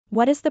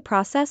What is the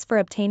process for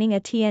obtaining a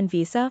TN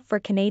visa for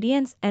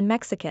Canadians and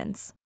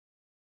Mexicans?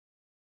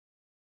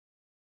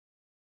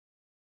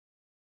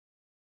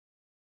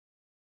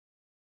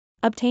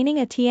 Obtaining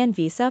a TN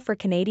visa for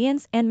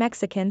Canadians and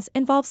Mexicans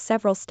involves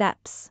several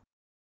steps.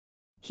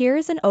 Here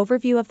is an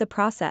overview of the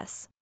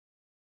process.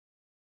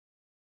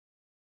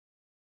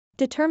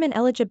 Determine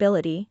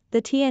eligibility.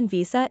 The TN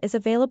visa is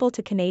available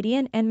to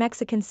Canadian and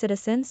Mexican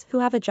citizens who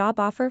have a job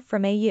offer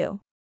from a U.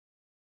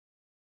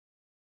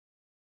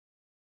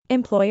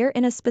 Employer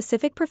in a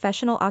specific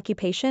professional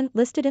occupation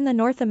listed in the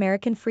North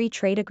American Free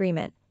Trade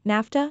Agreement,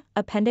 NAFTA,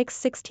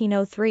 Appendix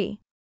 1603.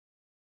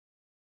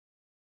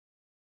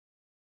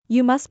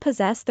 You must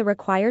possess the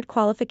required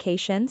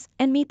qualifications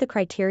and meet the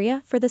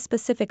criteria for the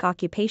specific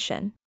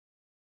occupation.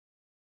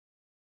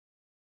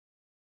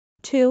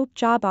 2.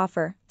 Job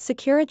offer.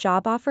 Secure a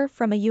job offer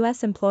from a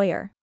U.S.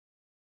 employer.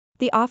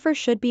 The offer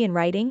should be in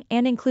writing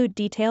and include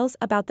details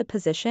about the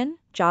position,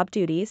 job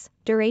duties,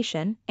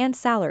 duration, and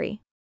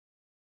salary.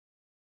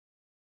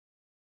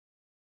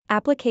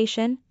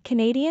 Application.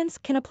 Canadians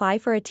can apply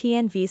for a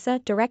TN visa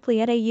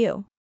directly at a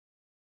U.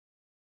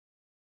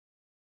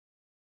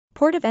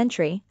 Port of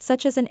entry,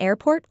 such as an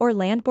airport or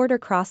land border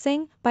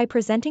crossing, by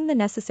presenting the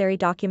necessary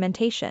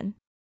documentation.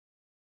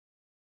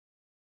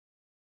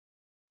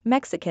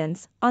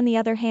 Mexicans, on the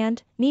other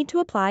hand, need to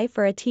apply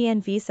for a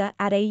TN visa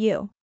at a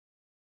U.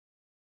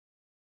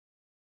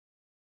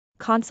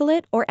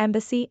 Consulate or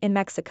embassy in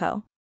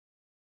Mexico.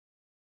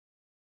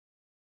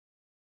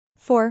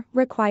 4.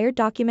 Required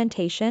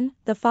documentation.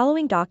 The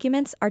following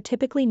documents are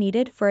typically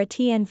needed for a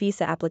TN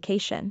visa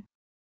application.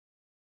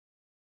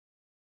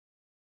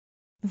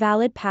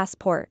 Valid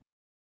passport.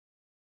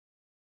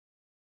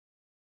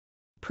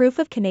 Proof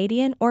of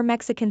Canadian or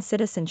Mexican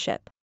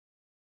citizenship.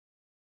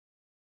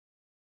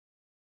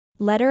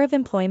 Letter of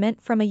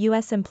employment from a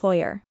U.S.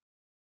 employer.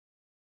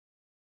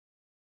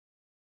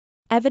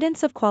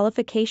 Evidence of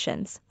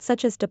qualifications,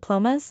 such as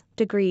diplomas,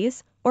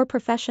 degrees, or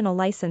professional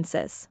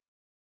licenses.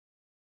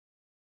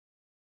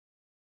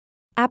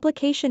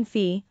 Application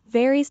fee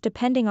varies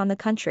depending on the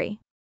country.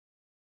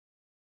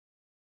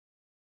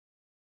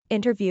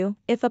 Interview,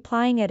 if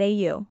applying at a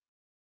U.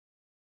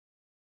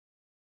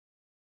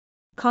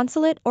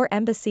 Consulate or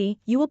embassy,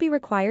 you will be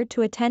required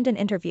to attend an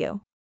interview.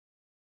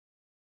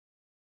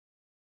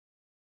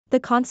 The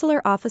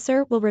consular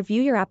officer will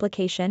review your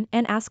application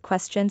and ask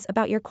questions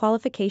about your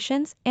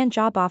qualifications and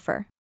job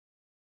offer.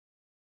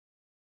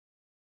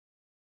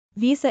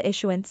 Visa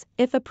issuance.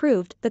 If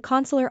approved, the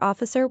consular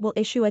officer will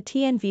issue a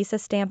TN visa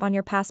stamp on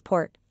your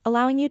passport,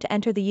 allowing you to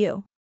enter the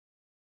U.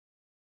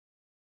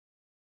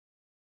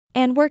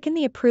 and work in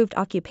the approved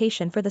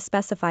occupation for the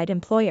specified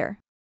employer.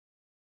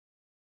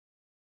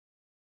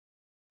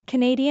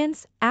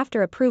 Canadians,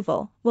 after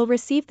approval, will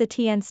receive the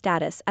TN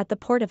status at the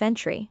port of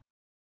entry.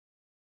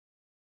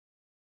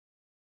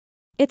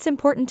 It's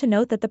important to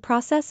note that the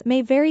process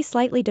may vary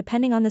slightly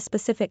depending on the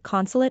specific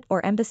consulate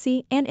or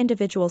embassy and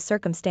individual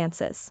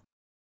circumstances.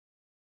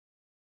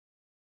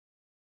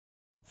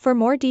 For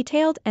more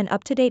detailed and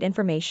up-to-date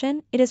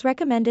information, it is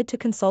recommended to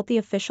consult the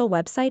official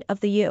website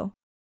of the U.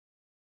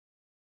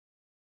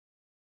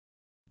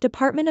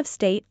 Department of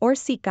State or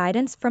seek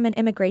guidance from an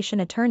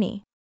immigration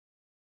attorney.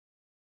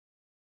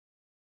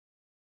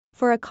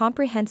 For a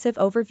comprehensive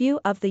overview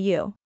of the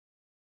U.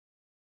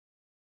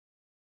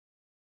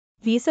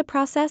 Visa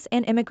process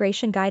and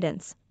immigration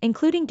guidance,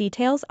 including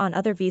details on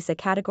other visa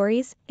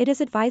categories, it is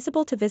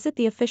advisable to visit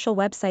the official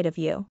website of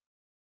U.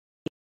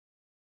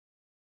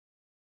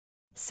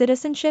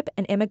 Citizenship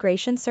and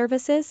Immigration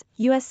Services,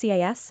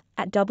 USCIS,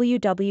 at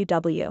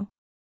www.USCIS.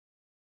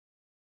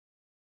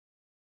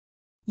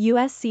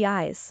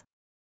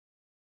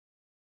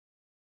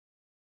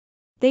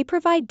 They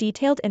provide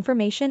detailed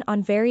information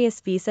on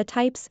various visa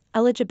types,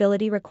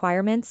 eligibility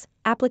requirements,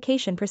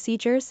 application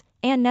procedures,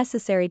 and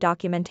necessary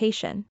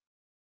documentation.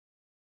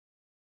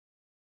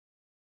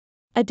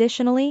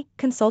 Additionally,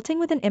 consulting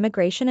with an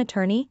immigration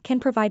attorney can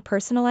provide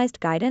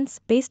personalized guidance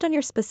based on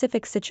your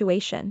specific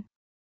situation.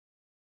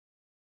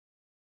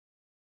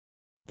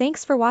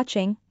 Thanks for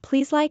watching.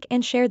 Please like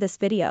and share this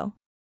video.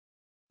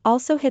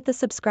 Also hit the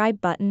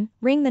subscribe button,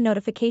 ring the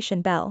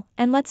notification bell,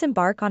 and let's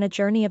embark on a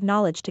journey of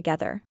knowledge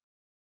together.